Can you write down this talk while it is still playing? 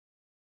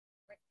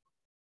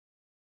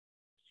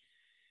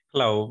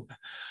Hello,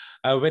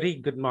 a very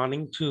good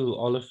morning to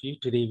all of you.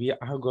 Today we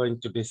are going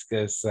to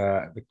discuss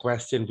the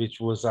question which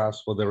was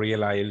asked for the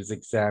real IELTS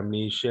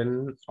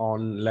examination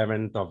on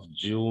 11th of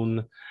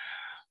June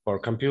for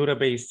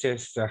computer-based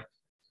test.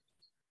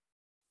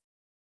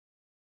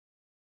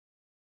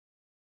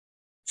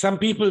 Some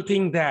people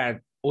think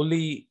that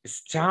only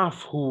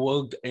staff who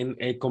worked in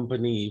a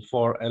company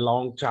for a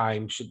long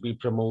time should be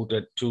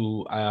promoted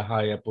to a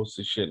higher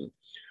position.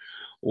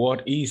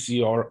 What is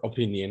your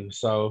opinion?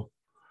 So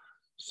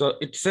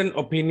it's an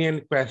opinion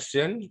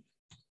question.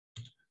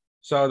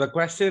 So the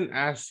question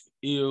asks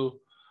you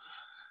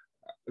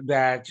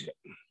that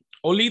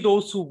only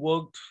those who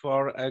worked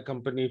for a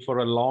company for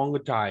a long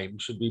time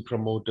should be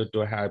promoted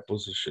to a higher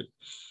position.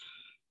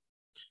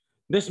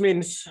 This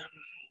means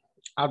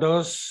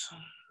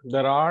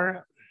there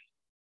are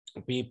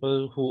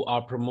people who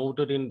are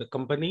promoted in the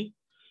company,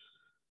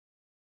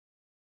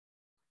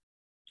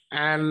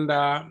 and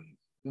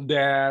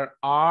there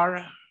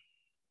are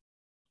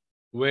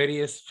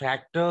various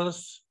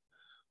factors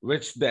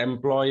which the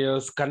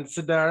employers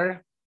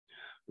consider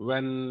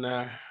when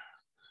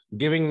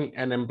giving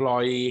an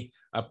employee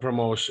a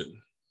promotion.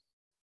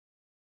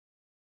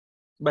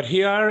 But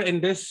here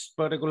in this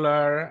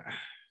particular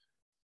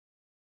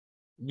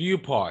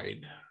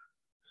viewpoint,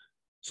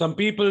 some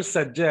people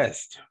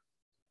suggest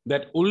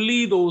that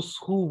only those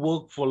who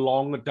work for a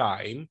long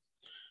time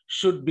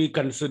should be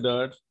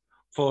considered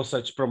for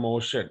such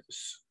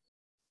promotions.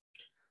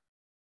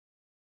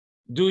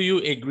 Do you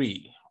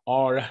agree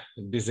or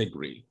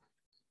disagree?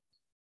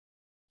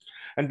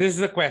 And this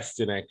is a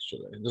question,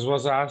 actually. This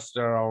was asked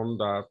around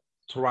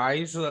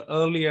thrice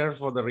earlier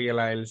for the real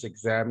IELTS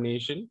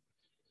examination,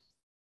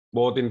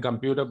 both in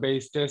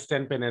computer-based test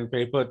and pen and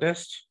paper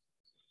test.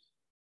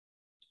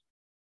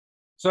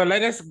 So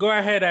let us go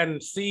ahead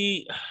and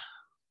see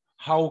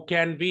how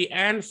can we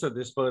answer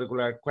this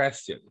particular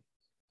question.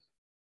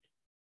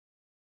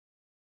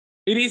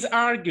 It is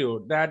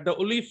argued that the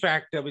only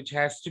factor which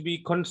has to be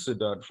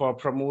considered for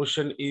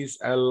promotion is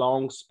a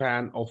long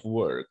span of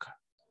work.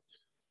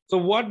 So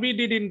what we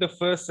did in the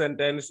first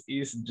sentence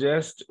is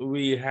just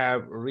we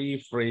have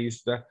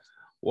rephrased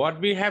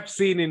what we have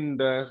seen in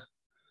the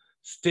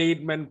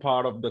statement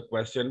part of the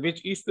question,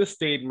 which is the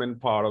statement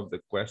part of the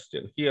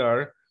question.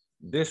 Here,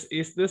 this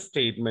is the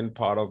statement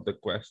part of the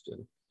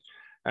question.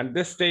 And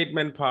this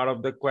statement part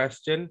of the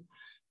question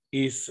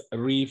is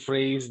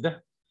rephrased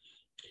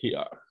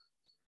here.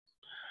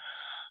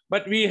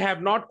 But we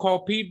have not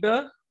copied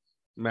the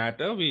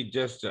matter, we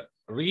just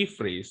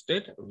rephrased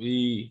it.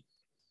 We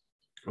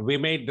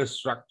made the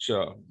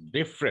structure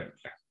different.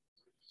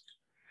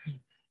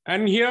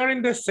 And here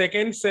in the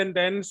second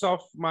sentence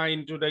of my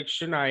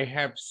introduction, I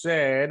have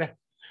said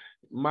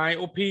my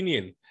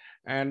opinion.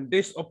 And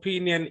this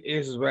opinion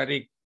is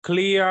very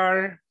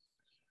clear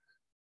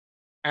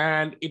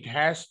and it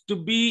has to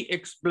be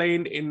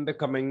explained in the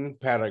coming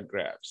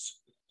paragraphs.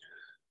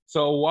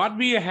 So what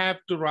we have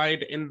to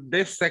write in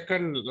this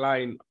second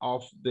line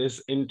of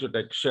this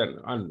introduction,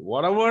 and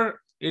whatever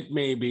it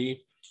may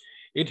be,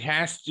 it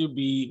has to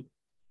be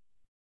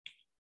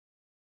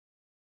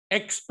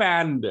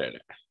expanded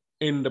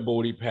in the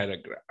body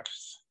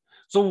paragraphs.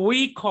 So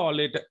we call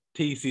it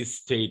thesis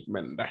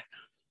statement.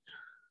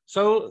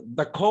 So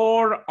the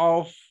core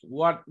of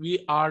what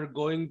we are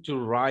going to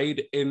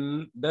write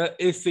in the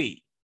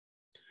essay.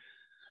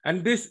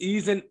 And this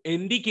is an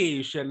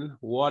indication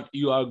what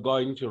you are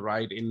going to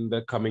write in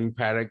the coming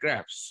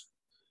paragraphs.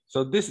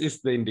 So this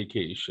is the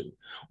indication.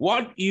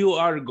 What you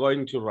are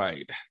going to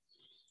write.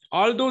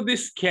 Although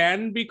this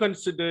can be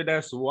considered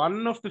as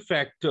one of the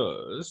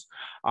factors,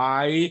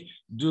 I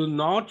do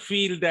not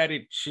feel that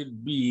it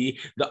should be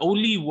the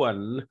only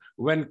one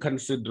when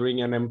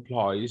considering an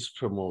employee's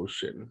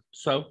promotion.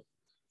 So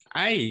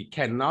I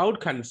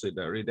cannot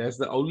consider it as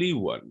the only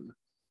one.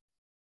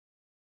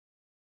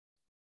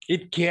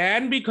 It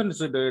can be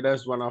considered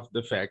as one of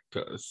the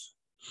factors.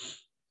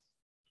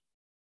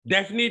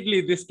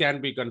 Definitely, this can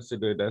be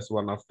considered as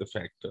one of the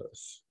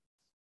factors.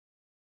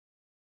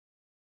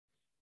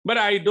 But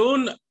I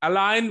don't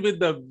align with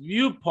the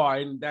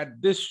viewpoint that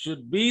this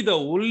should be the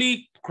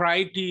only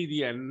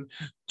criterion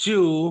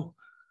to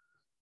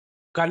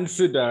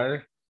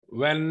consider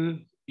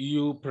when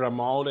you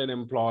promote an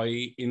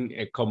employee in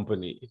a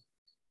company.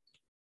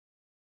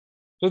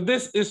 So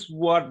this is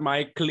what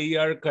my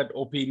clear-cut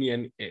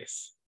opinion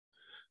is.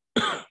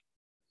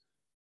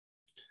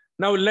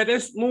 Now let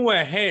us move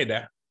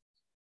ahead.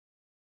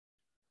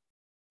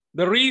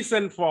 The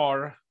reason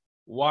for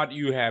what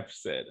you have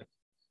said.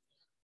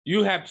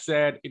 You have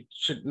said it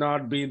should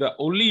not be the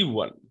only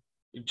one.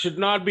 It should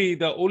not be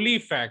the only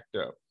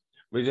factor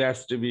which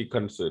has to be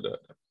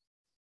considered.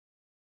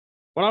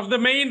 One of the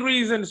main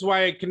reasons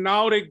why I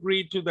cannot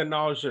agree to the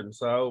notion,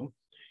 so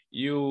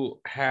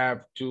you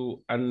have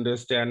to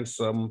understand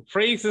some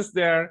phrases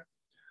there.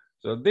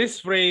 So this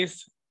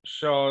phrase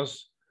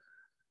shows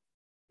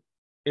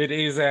it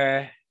is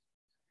a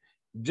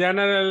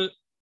general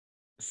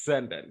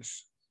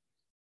sentence.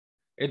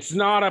 It's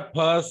not a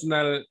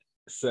personal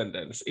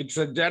sentence. It's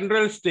a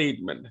general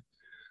statement.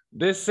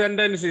 This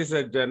sentence is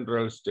a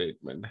general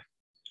statement.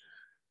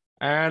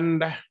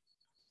 And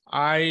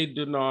I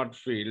do not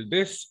feel.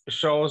 This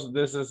shows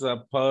this is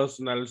a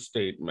personal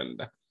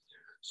statement.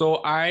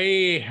 So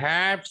I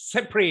have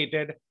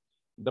separated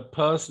the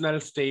personal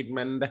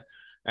statement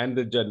and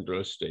the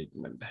general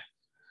statement.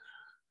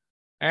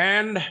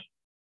 And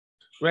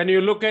when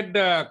you look at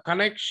the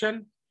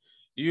connection,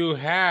 you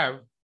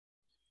have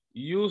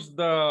used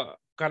the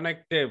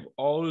connective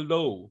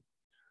although.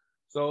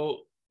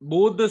 So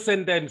both the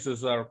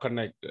sentences are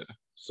connected.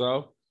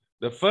 So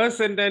the first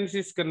sentence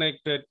is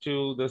connected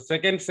to the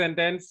second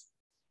sentence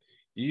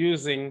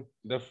using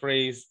the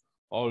phrase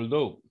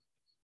although.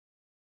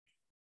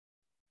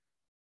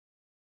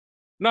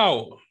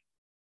 Now,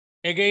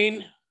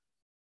 again,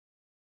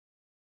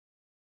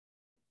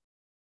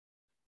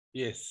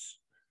 yes,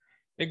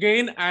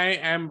 again, I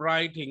am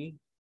writing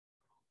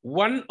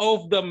one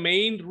of the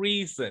main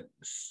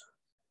reasons.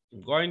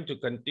 I'm going to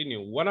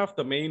continue. One of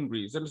the main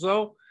reasons.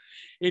 So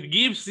it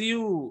gives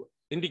you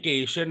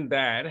indication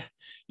that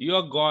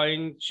you're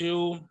going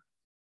to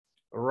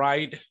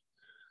write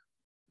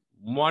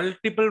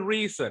multiple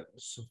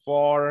reasons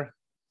for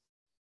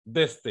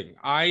this thing.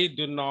 I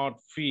do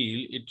not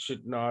feel it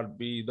should not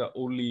be the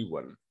only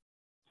one.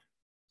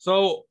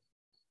 So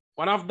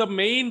one of the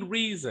main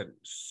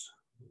reasons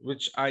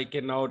which I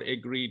cannot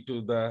agree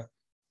to the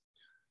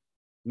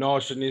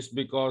notion is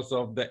because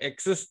of the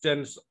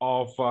existence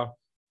of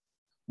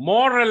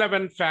more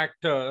relevant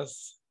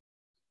factors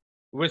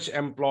which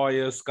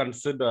employers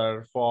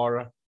consider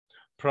for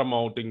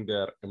promoting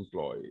their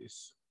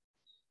employees.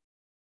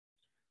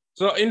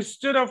 So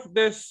instead of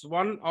this,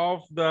 one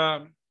of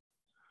the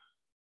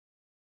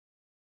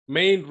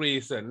main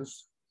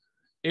reasons,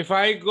 if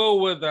I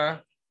go with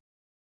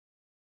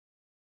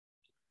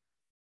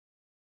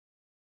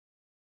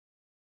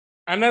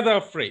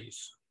another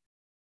phrase,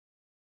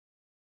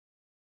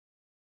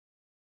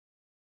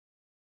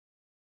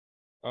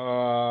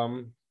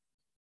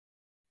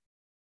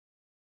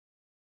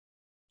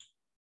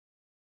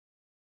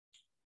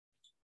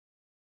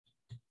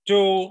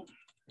 to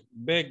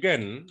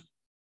begin,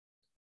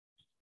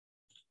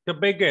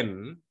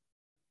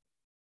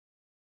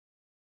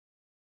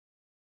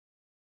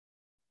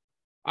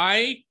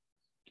 I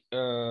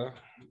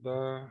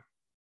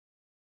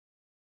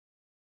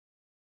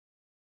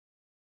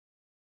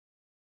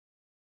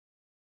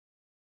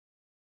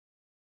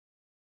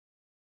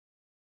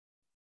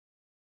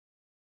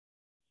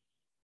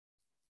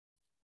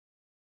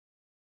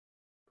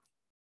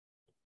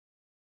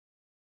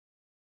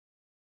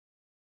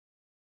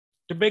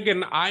to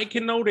begin, I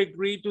cannot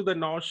agree to the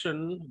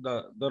notion,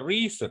 the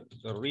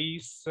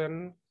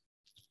reason,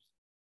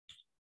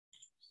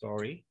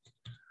 sorry,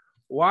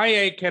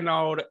 why I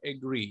cannot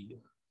agree.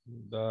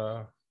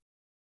 The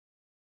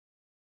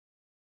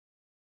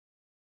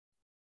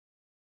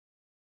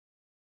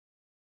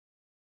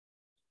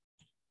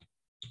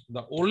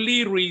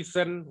only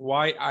reason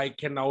why I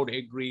cannot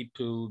agree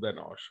to the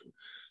notion.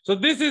 So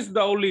this is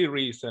the only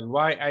reason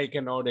why I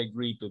cannot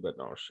agree to the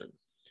notion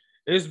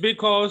is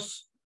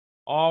because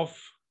of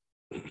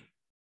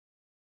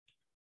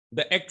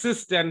the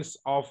existence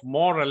of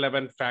more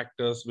relevant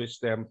factors which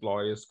the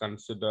employers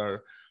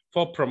consider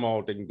for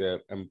promoting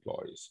their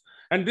employees.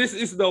 And this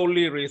is the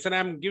only reason.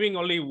 I'm giving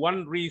only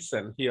one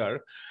reason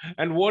here.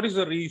 And what is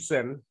the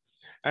reason?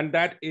 And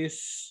that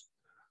is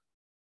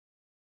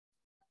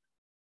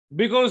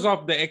because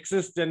of the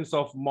existence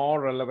of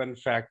more relevant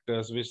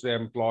factors which the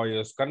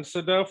employers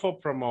consider for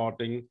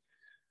promoting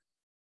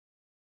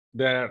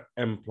their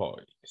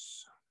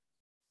employees.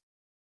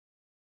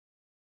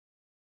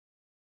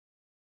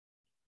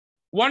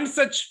 One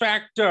such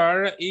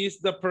factor is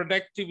the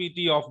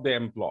productivity of the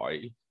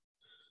employee.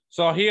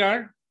 So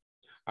here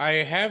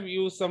I have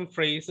used some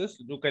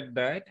phrases. Look at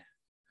that.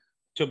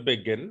 To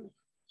begin.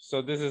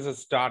 So this is a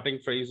starting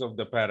phrase of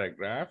the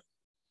paragraph.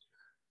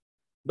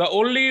 The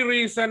only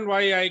reason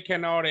why I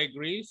cannot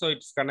agree, so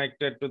it's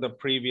connected to the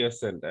previous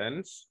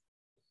sentence.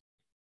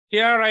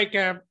 Here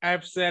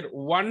I've said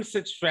one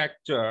such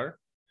factor.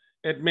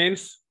 It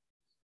means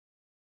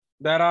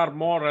there are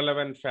more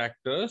relevant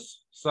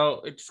factors.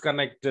 So it's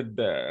connected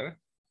there.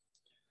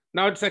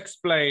 Now it's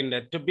explained,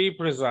 to be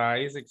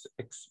precise,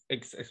 it's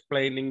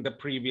explaining the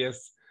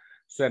previous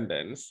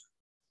sentence.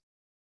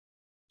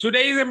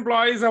 Today's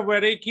employees are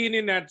very keen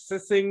in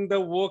assessing the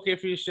work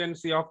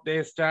efficiency of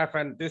their staff,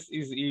 and this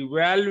is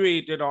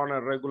evaluated on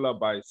a regular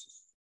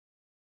basis.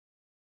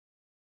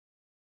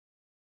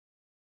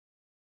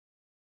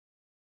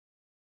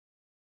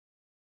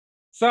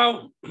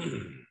 So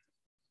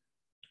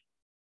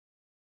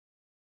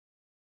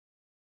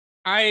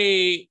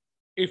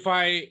if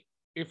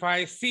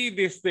I see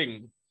this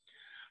thing,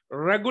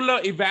 regular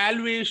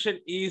evaluation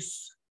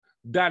is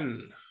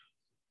done.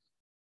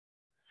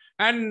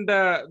 And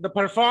the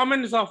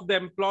performance of the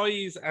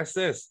employees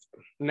assessed.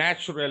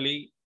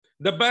 Naturally,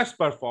 the best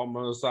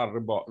performers are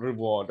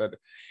rewarded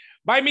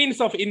by means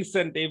of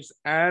incentives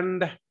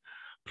and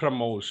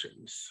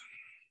promotions.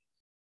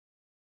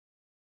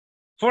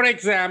 For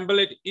example,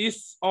 it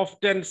is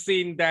often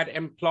seen that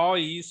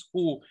employees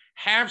who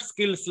have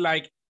skills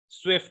like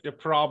swift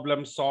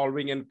problem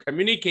solving and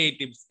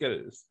communicative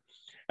skills,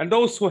 and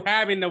those who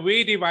have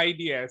innovative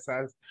ideas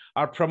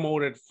are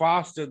promoted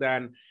faster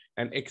than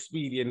an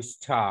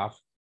experienced staff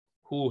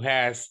who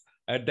has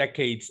a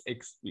decade's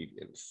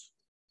experience.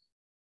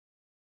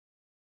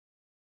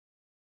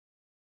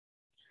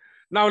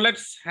 Now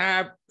let's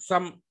have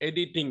some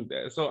editing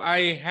there. So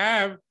I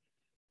have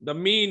the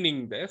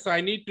meaning there. So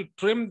I need to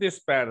trim this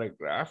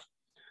paragraph.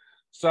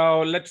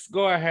 So let's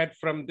go ahead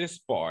from this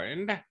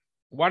point.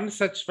 One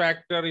such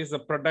factor is the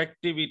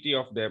productivity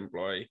of the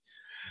employee.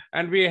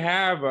 And we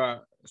have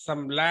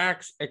some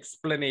lax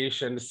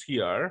explanations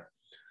here.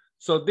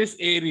 So this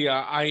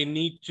area I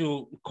need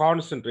to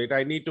concentrate.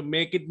 I need to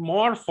make it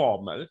more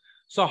formal.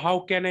 So how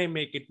can I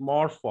make it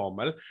more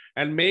formal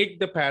and make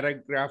the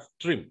paragraph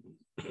trim?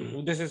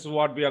 This is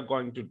what we are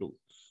going to do.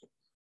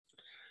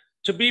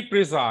 To be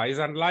precise,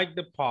 unlike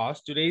the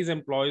past, today's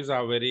employees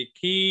are very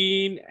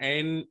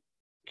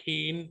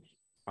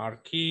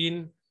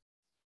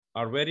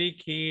very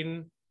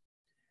keen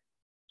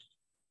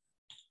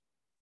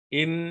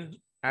in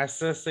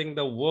assessing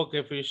the work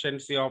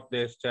efficiency of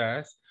their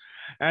staff,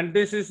 and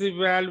this is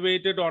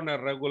evaluated on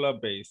a regular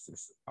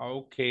basis.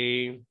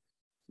 Okay,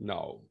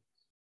 now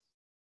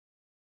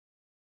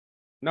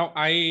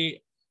I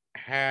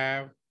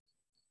have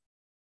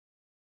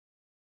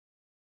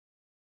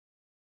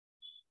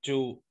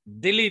to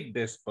delete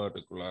this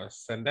particular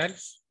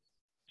sentence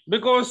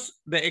because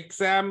the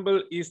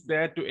example is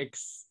there to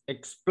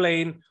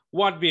explain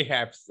what we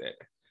have said.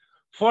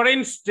 For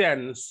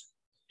instance,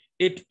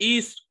 it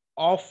is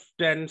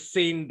often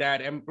seen that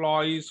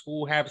employees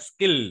who have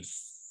skills,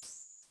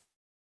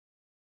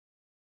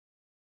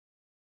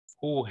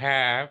 who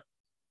have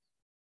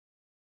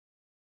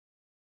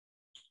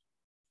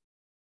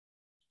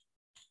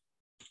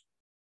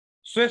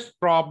swift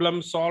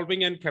problem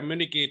solving and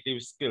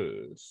communicative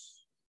skills,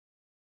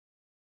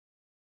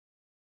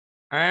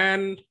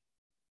 and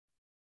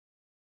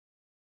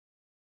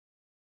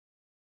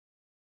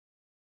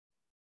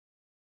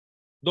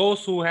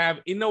those who have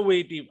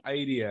innovative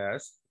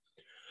ideas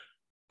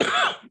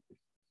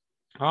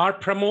are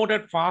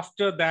promoted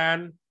faster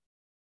than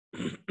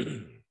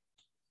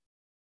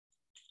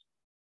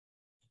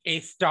a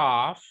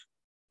staff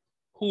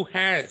who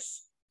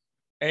has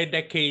a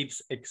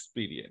decade's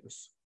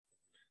experience.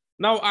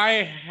 Now I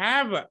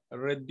have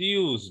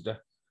reduced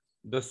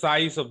the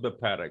size of the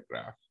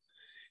paragraph.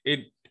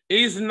 It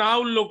is now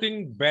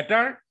looking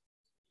better,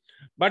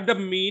 but the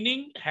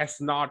meaning has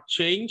not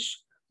changed.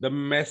 The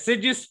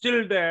message is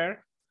still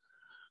there,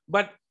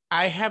 but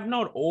I have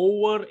not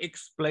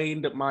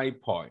over-explained my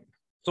point.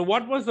 So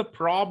what was the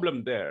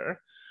problem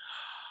there?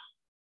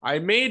 I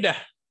made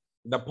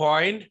the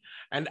point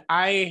and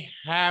I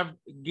have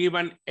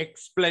given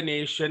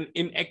explanation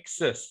in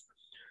excess.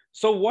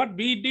 So what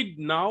we did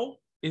now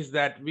is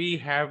that we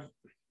have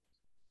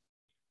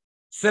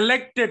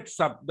selected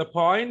the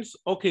points.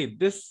 Okay,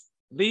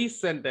 these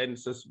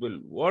sentences will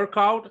work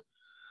out.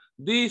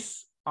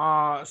 These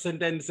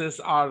sentences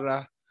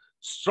are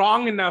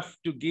strong enough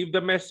to give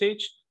the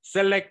message.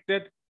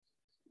 Selected,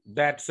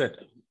 that's it.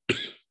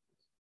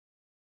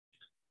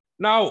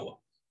 Now,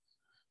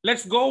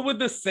 let's go with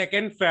the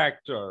second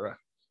factor.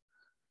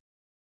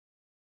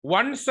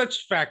 One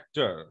such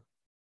factor.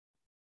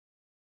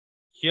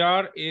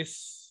 Here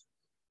is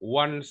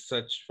one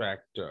such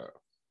factor.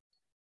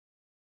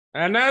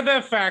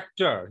 Another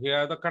factor,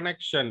 here the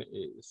connection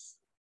is.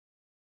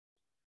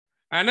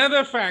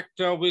 Another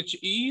factor which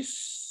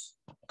is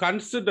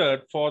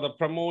considered for the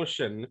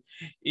promotion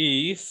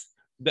is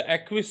the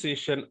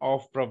acquisition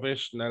of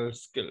professional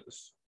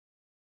skills.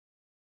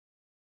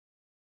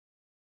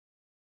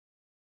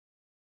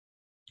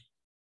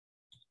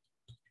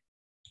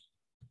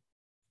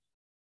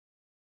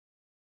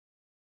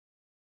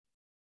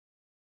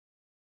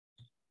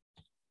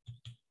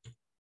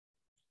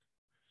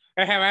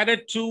 I have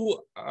added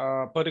two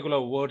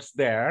particular words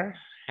there.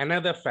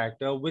 Another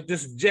factor which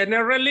is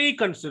generally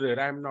considered,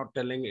 I'm not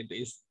telling it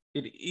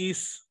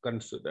is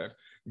considered,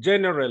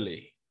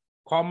 generally,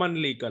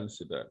 commonly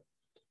considered.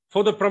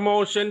 For the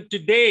promotion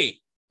today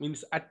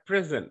means at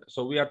present.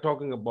 So we are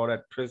talking about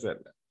at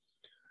present.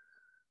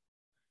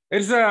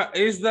 Is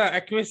the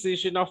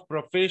acquisition of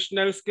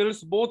professional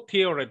skills, both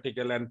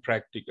theoretical and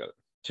practical.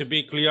 To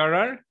be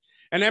clearer,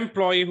 an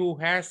employee who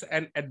has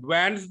an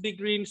advanced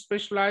degree in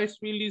specialized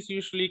field is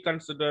usually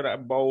considered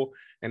above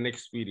an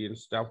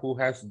experienced staff who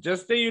has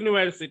just a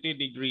university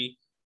degree.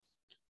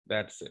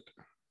 That's it.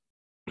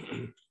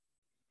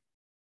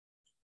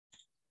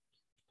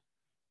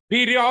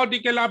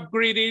 Periodical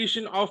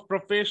upgradation of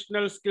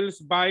professional skills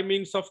by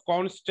means of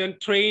constant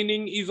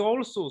training is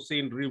also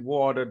seen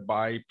rewarded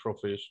by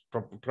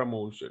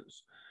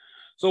promotions.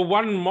 So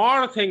one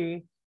more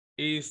thing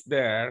is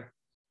there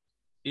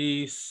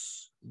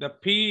is the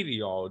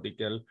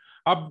periodical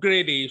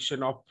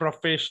upgradation of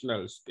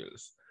professional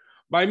skills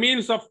by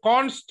means of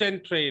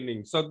constant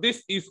training. So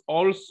this is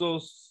also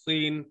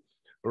seen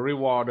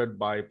rewarded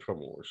by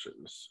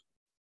promotions.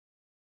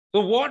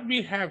 So what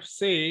we have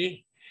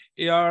say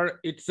here,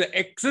 it's the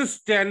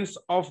existence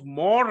of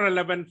more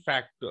relevant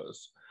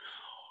factors.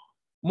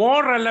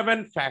 More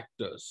relevant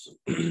factors.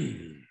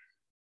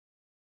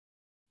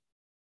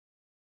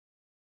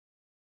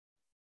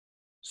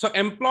 So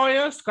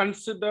employers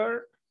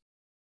consider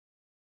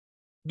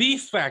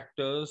these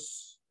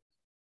factors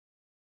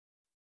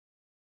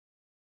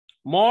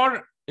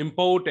more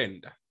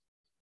important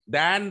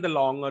than the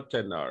longer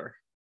tenure.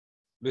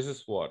 This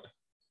is what.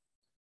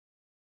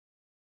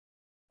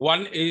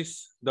 One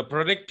is the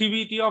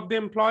productivity of the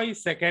employee.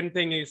 Second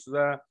thing is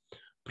the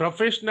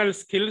professional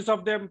skills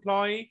of the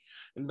employee.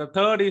 And the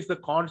third is the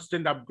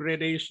constant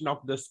upgradation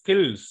of the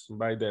skills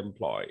by the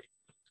employee.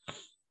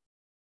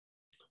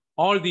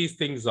 All these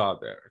things are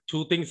there.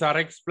 Two things are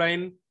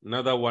explained.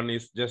 Another one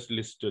is just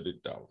listed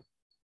it down.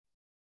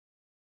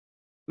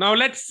 Now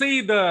let's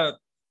see the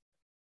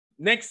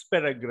next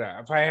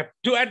paragraph. I have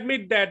to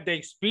admit that the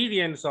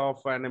experience of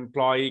an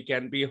employee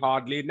can be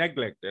hardly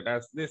neglected,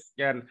 as this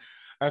can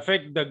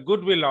affect the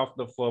goodwill of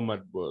the firm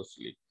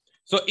adversely.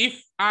 So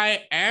if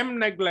I am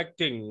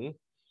neglecting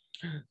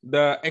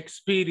the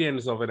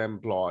experience of an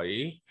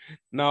employee,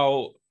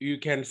 now you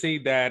can see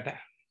that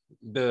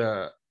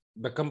the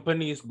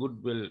company's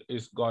goodwill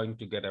is going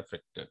to get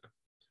affected.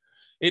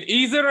 It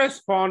is a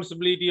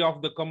responsibility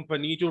of the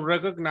company to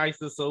recognize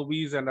the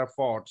service and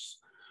efforts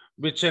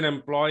which an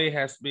employee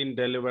has been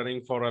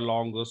delivering for a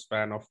longer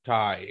span of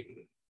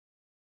time.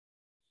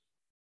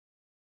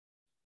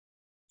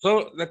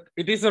 So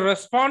it is a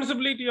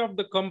responsibility of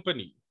the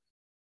company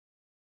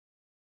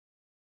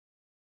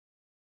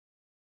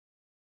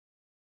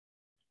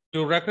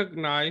to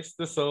recognize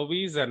the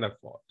service and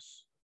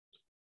efforts.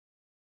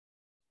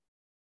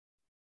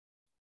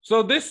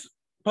 So this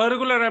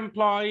particular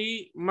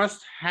employee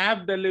must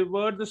have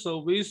delivered the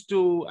service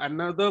to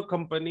another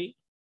company,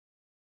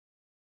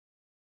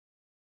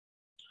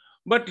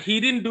 but he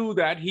didn't do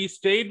that. He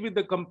stayed with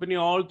the company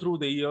all through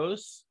the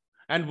years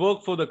and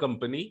worked for the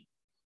company.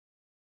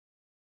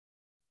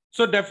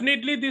 So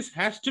definitely this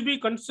has to be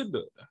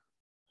considered.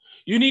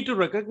 You need to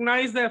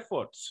recognize the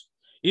efforts.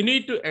 You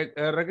need to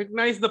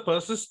recognize the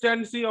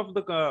persistency of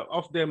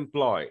the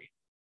employee.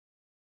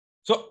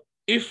 So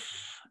if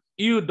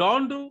you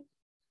don't do,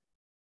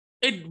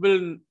 it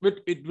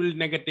will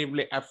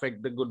negatively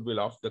affect the goodwill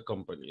of the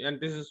company. And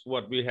this is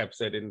what we have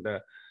said in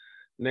the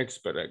next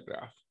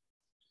paragraph.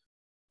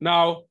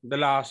 Now, the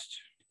last,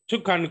 to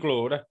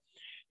conclude,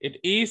 it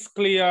is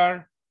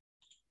clear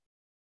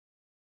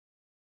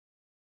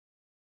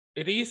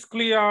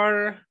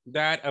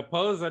that a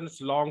person's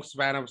long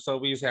span of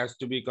service has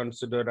to be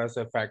considered as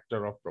a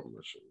factor of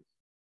promotion.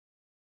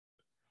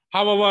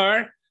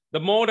 However, the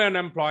modern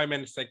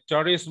employment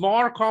sector is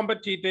more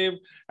competitive,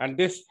 and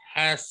this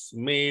has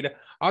made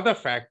other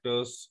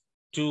factors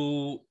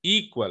to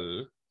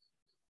equal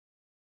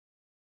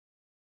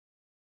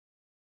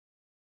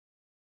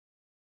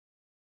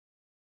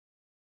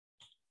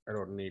I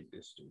don't need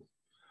this to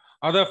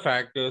other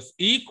factors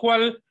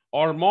equal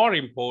or more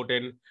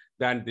important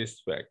than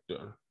this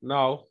factor.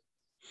 Now,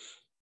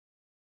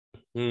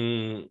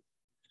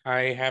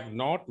 I have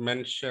not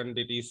mentioned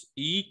it is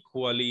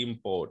equally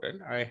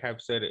important. I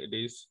have said it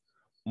is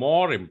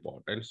more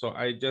important. So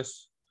I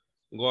just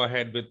go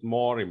ahead with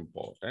more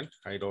important.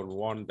 I don't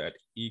want that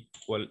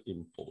equal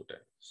important.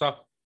 So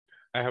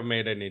I have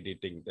made an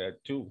editing there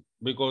too,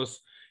 because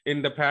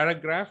in the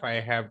paragraph,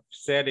 I have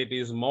said it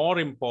is more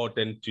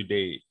important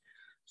today.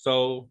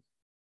 So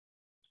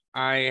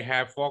I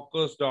have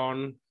focused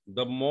on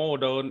the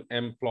modern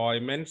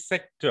employment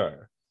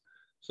sector.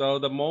 So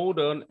the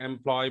modern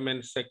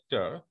employment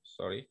sector,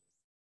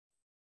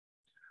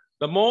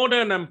 the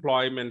modern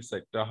employment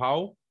sector,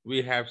 how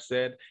we have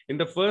said in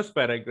the first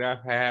paragraph,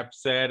 I have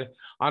said,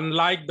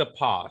 unlike the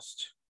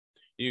past,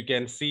 you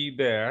can see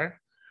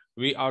there,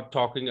 we are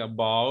talking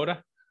about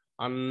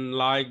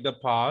unlike the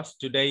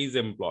past, today's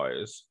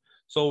employers.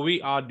 So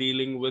we are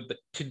dealing with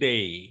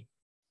today.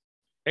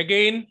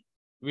 Again,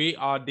 we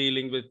are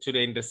dealing with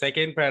today in the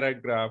second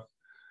paragraph.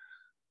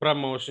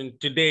 Promotion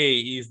today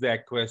is the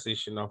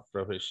acquisition of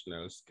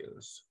professional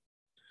skills.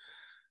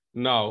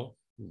 Now,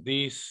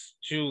 these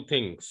two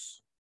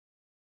things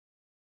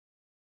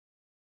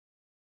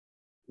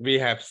we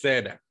have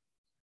said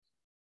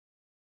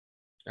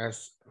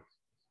as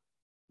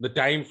the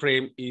time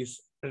frame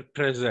is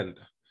present.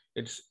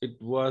 It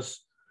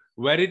was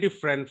very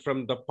different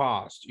from the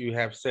past. You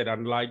have said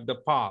unlike the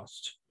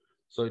past.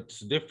 So it's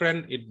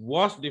different. It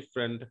was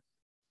different.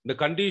 The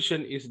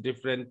condition is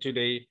different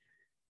today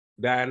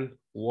than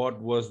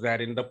what was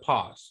that in the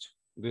past.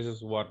 This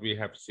is what we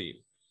have seen.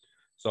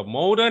 So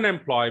modern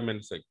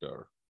employment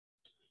sector.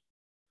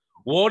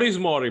 What is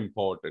more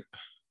important?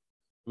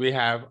 We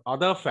have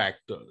other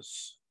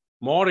factors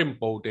more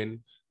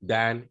important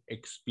than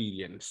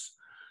experience.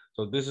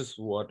 So this is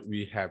what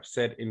we have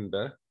said in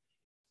the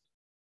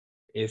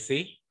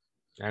essay,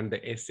 and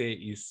the essay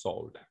is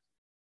solved.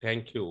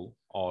 Thank you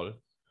all.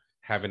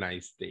 Have a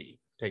nice day.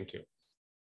 Thank you.